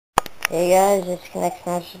Hey guys, it's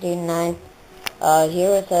knex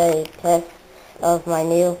here with a test of my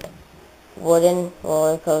new wooden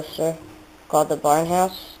roller coaster called the Barn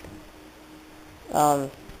House. I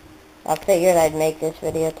figured I'd make this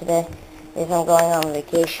video today because I'm going on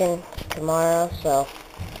vacation tomorrow, so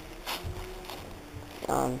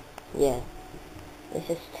yeah. This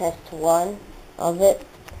is test 1 of it.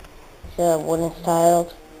 It's a wooden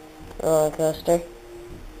styled roller coaster.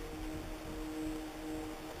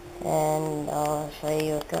 And I'll show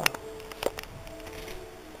you it go.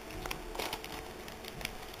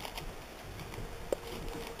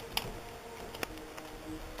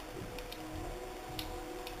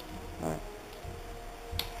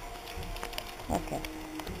 Okay.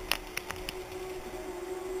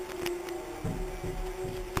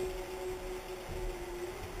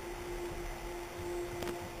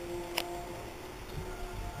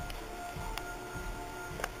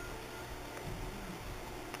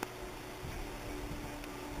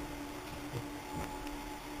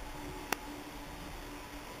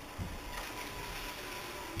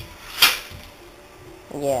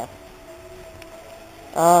 Yeah.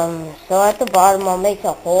 So at the bottom I'll make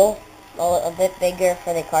a hole a bit bigger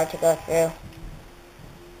for the car to go through.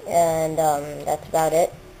 And, that's about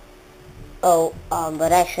it. Oh,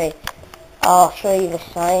 but actually, I'll show you the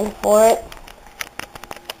sign for it.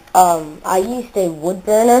 I used a wood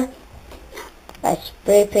burner. I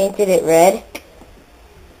spray painted it red.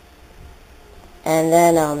 And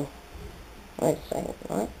then, wait a second,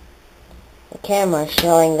 what? The camera's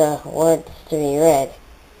showing the words to be red.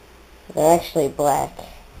 They're actually black.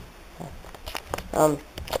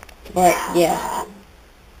 But yeah.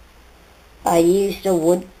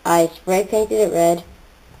 I spray painted it red,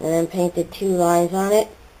 and then painted 2 lines on it.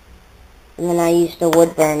 And then I used a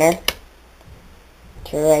wood burner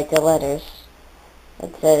to write the letters.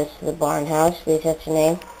 It says the Barn House, because that's the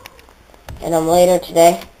name. And later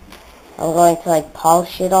today, I'm going to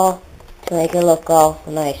polish it all to make it look all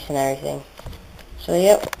nice and everything. So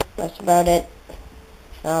yep, that's about it.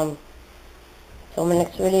 Till my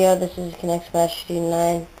next video, this is knex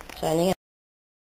signing out.